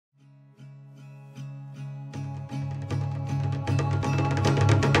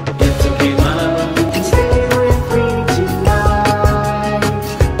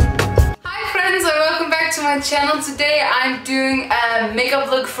channel. Today I'm doing a makeup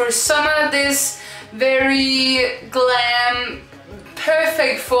look for summer. This very glam,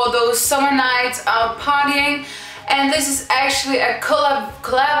 perfect for those summer nights out partying. And this is actually a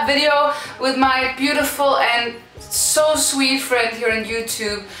collab video with my beautiful and so sweet friend here on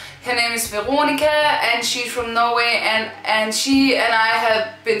YouTube. Her name is Veronica and she's from Norway, and she and I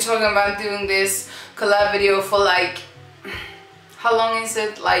have been talking about doing this collab video for like, how long is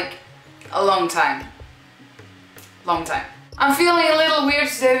it? Like a long time. I'm feeling a little weird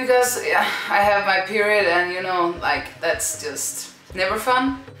today because I have my period, and you know, like, that's just never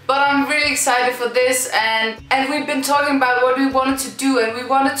fun. But I'm really excited for this, and we've been talking about what we wanted to do, and we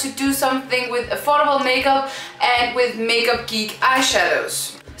wanted to do something with affordable makeup and with Makeupgeek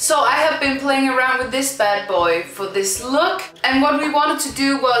eyeshadows. So I have been playing around with this bad boy for this look, and what we wanted to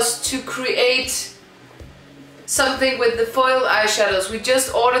do was to create something with the foil eyeshadows. We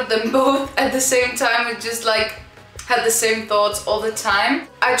just ordered them both at the same time. We just like had the same thoughts all the time.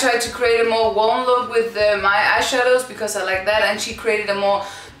 I tried to create a more warm look with my eyeshadows because I like that, and she created a more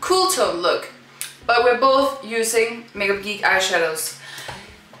cool tone look. But we're both using Makeupgeek eyeshadows.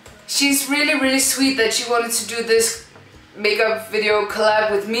 She's really sweet that she wanted to do this makeup video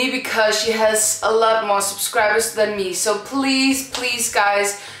collab with me because she has a lot more subscribers than me. So please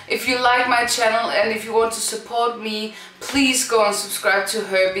guys, if you like my channel and if you want to support me, please go and subscribe to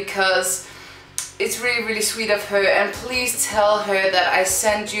her because it's really sweet of her, and please tell her that I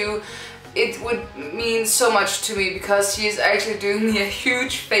sent you. It would mean so much to me because she is actually doing me a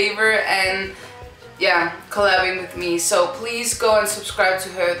huge favor and yeah, collabing with me. So please go and subscribe to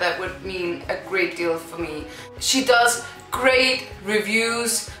her. That would mean a great deal for me. She does great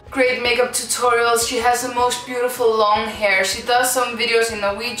reviews, great makeup tutorials. She has the most beautiful long hair. She does some videos in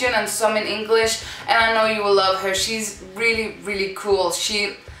Norwegian and some in English, and I know you will love her. She's really cool.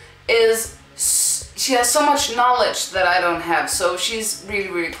 She has so much knowledge that I don't have, so she's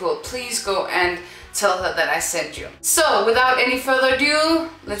really cool. Please go and tell her that I sent you. So without any further ado,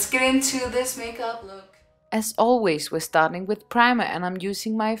 let's get into this makeup look. As always, we're starting with primer, and I'm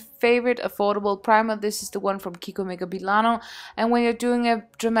using my favorite affordable primer. This is the one from Kiko Makeup Milano, and when you're doing a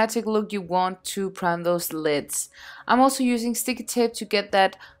dramatic look, you want to prime those lids. I'm also using sticky tape to get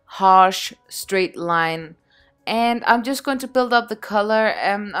that harsh straight line, and I'm just going to build up the color.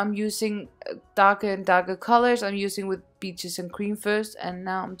 I'm using darker and darker colors. I'm using with peaches and cream first, and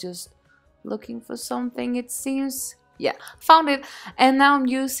now I'm just looking for something, it seems. Yeah, found it. And now I'm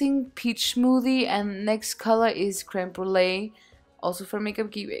using peach smoothie, and next color is creme brulee, also from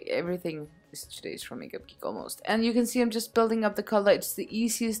Makeupgeek. Everything today is from Makeupgeek almost. And you can see I'm just building up the color. It's the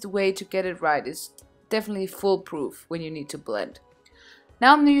easiest way to get it right. It's definitely foolproof when you need to blend.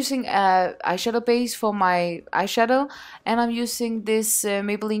 Now I'm using a eyeshadow base for my eyeshadow, and I'm using this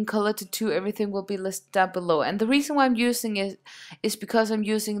Maybelline Color Tattoo. Everything will be listed down below. And the reason why I'm using it is because I'm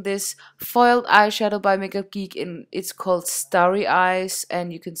using this foiled eyeshadow by Makeupgeek, and it's called Starry Eyes,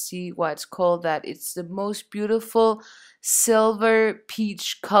 and you can see why it's called that. It's the most beautiful silver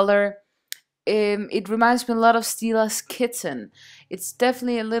peach color. It reminds me a lot of Stella's Kitten. It's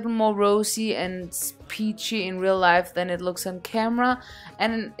definitely a little more rosy and peachy in real life than it looks on camera,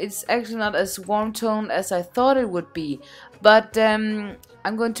 and it's actually not as warm toned as I thought it would be, but I'm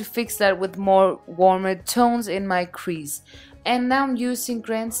going to fix that with more warmer tones in my crease. And now I'm using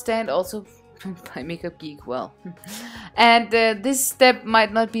Granstand, also by Makeupgeek, well, and this step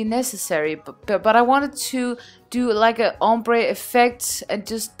might not be necessary, but I wanted to do like an ombre effect and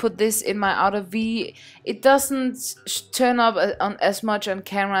just put this in my outer V. It doesn't turn up on as much on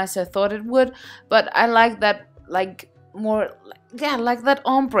camera as I thought it would, but I like that, like more, yeah, like that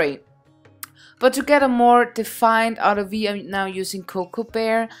ombre. But to get a more defined outer V, I'm now using Cocoa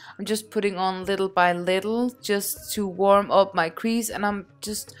Bear. I'm just putting on little by little just to warm up my crease, and I'm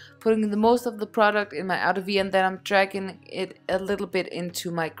just putting the most of the product in my outer V, and then I'm dragging it a little bit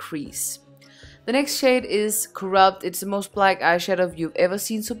into my crease. The next shade is Corrupt. It's the most black eyeshadow you've ever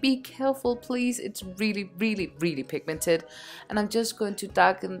seen, so be careful please. It's really pigmented, and I'm just going to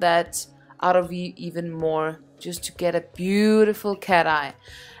darken that outer V even more just to get a beautiful cat eye.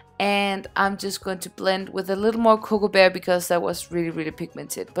 And I'm just going to blend with a little more Cocoa Bear because that was really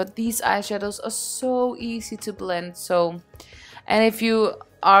pigmented. But these eyeshadows are so easy to blend, so, and if you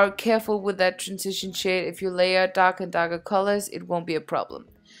are careful with that transition shade, if you layer darker and darker colors, it won't be a problem.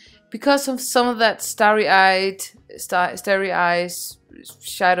 Because of some of that Starry Eyes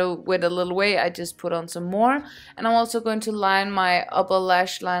shadow went a little way, I just put on some more. And I'm also going to line my upper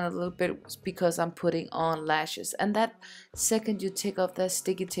lash line a little bit because I'm putting on lashes. And that second you take off that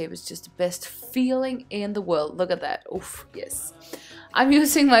sticky tape is just the best feeling in the world. Look at that. Oof, yes. I'm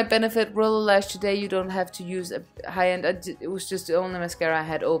using my Benefit Rollerlash today. You don't have to use a high-end. It was just the only mascara I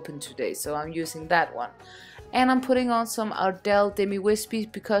had open today, so I'm using that one. And I'm putting on some Ardell Demi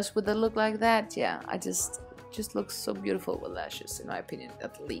Whispies because with a look like that, yeah, I just looks so beautiful with lashes, in my opinion,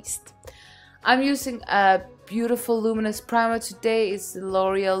 at least. I'm using a beautiful luminous primer today. It's the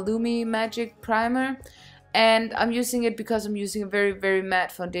L'Oreal Lumi Magic Primer. And I'm using it because I'm using a very, very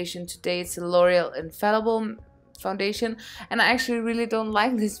matte foundation today. It's a L'Oreal Infallible foundation, and I actually really don't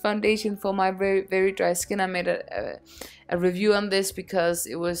like this foundation for my very, very dry skin. I made a review on this because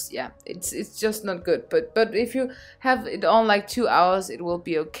it was, yeah, it's just not good. But if you have it on like 2 hours, it will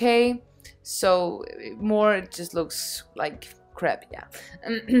be okay. So more, it just looks like crap. Yeah.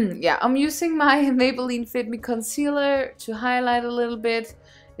 Yeah, I'm using my Maybelline FitMe concealer to highlight a little bit.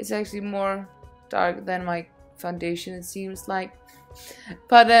 It's actually more dark than my foundation, it seems like.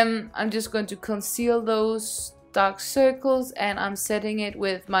 But I'm just going to conceal those dark circles, and I'm setting it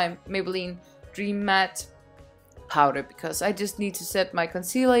with my Maybelline Dream Matte powder because I just need to set my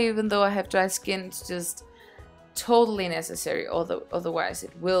concealer. Even though I have dry skin, it's just totally necessary, although otherwise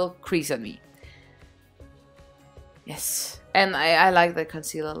it will crease on me. Yes, and I like the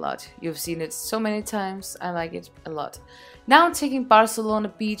concealer a lot. You've seen it so many times. I like it a lot. Now I'm taking Barcelona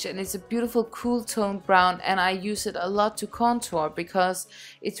Beach, and it's a beautiful cool tone brown, and I use it a lot to contour because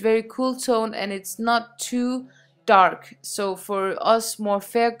it's very cool tone and it's not too dark. So for us more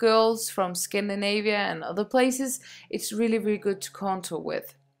fair girls from Scandinavia and other places, it's really, really good to contour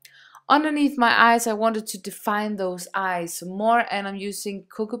with. Underneath my eyes, I wanted to define those eyes more, and I'm using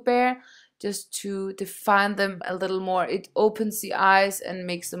Cocoa Bear just to define them a little more. It opens the eyes and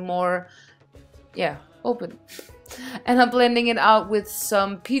makes them more, yeah, open. And I'm blending it out with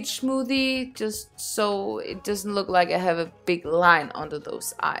some peach smoothie just so it doesn't look like I have a big line under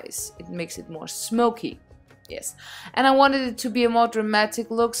those eyes. It makes it more smoky. Yes. And I wanted it to be a more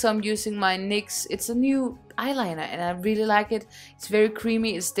dramatic look, so I'm using my NYX. It's a new eyeliner and I really like it. It's very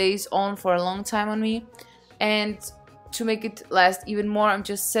creamy. It stays on for a long time on me. And to make it last even more, I'm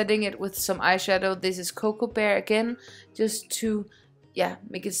just setting it with some eyeshadow. This is Cocoa Bear again, just to, yeah,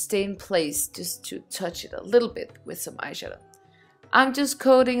 make it stay in place, just to touch it a little bit with some eyeshadow. I'm just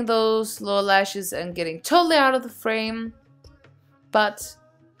coating those lower lashes and getting totally out of the frame, but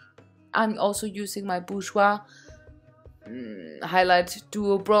I'm also using my Bourjois highlight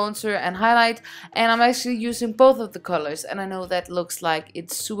duo bronzer and highlight, and I'm actually using both of the colors. And I know that looks like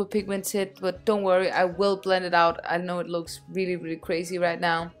it's super pigmented, but don't worry, I will blend it out. I know it looks really, really crazy right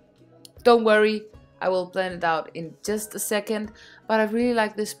now. Don't worry, I will blend it out in just a second. But I really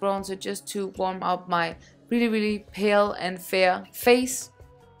like this bronzer just to warm up my really, really pale and fair face.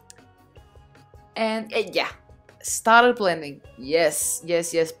 And yeah, started blending. Yes,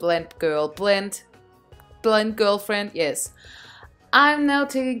 yes, yes, blend girl, blend girlfriend, yes. I'm now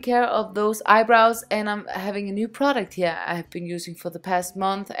taking care of those eyebrows, and I'm having a new product here I've been using for the past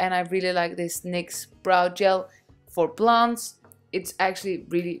month, and I really like this NYX Brow Gel for blondes. It's actually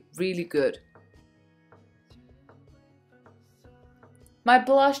really, really good. My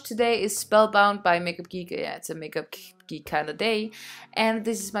blush today is Spellbound by Makeupgeek. Yeah, it's a Makeupgeek kind of day, and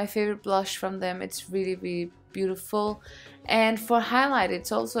this is my favorite blush from them. It's really, really beautiful. And for highlight,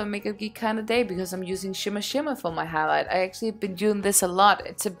 it's also a Makeupgeek kind of day because I'm using Shimma for my highlight. I actually have been doing this a lot.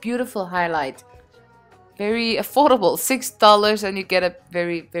 It's a beautiful highlight, very affordable, $6, and you get a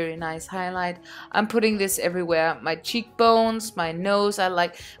very, very nice highlight. I'm putting this everywhere, my cheekbones, my nose. I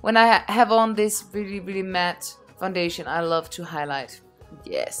like when I have on this really, really matte foundation, I love to highlight.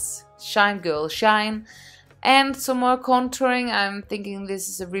 Yes, shine girl, shine. And some more contouring. I'm thinking this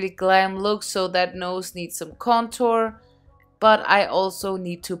is a really glam look, so that nose needs some contour, but I also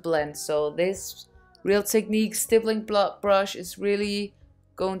need to blend. So this Real Technique stippling brush is really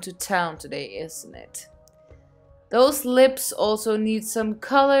going to town today, isn't it? Those lips also need some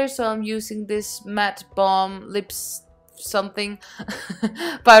color, so I'm using this Matte Balm Lips something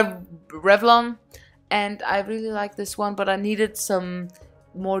by Revlon. And I really like this one, but I needed some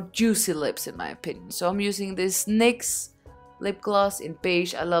more juicy lips in my opinion. So I'm using this NYX Lipgloss in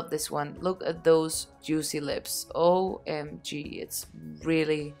beige. I love this one. Look at those juicy lips. OMG, it's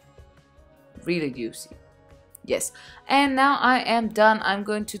really, really juicy. Yes, and now I am done. I'm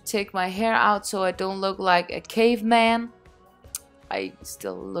going to take my hair out so I don't look like a caveman. I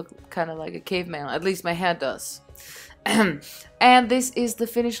still look kind of like a caveman, at least my hair does. And this is the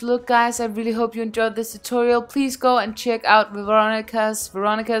finished look, guys. I really hope you enjoyed this tutorial. Please go and check out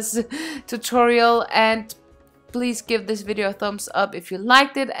Veronica's tutorial, and please give this video a thumbs up if you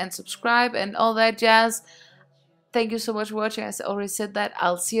liked it, and subscribe and all that jazz. Thank you so much for watching. As I already said that,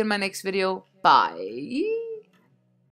 I'll see you in my next video. Bye.